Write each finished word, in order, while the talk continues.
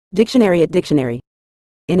Dictionary at dictionary.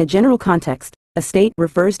 In a general context, estate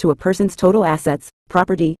refers to a person's total assets,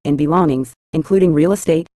 property, and belongings, including real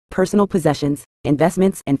estate, personal possessions,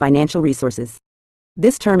 investments, and financial resources.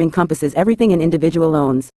 This term encompasses everything an individual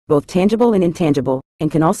owns, both tangible and intangible,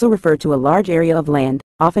 and can also refer to a large area of land,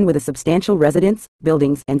 often with a substantial residence,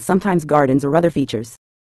 buildings, and sometimes gardens or other features.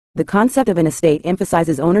 The concept of an estate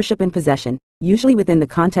emphasizes ownership and possession, usually within the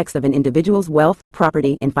context of an individual's wealth,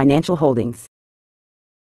 property, and financial holdings.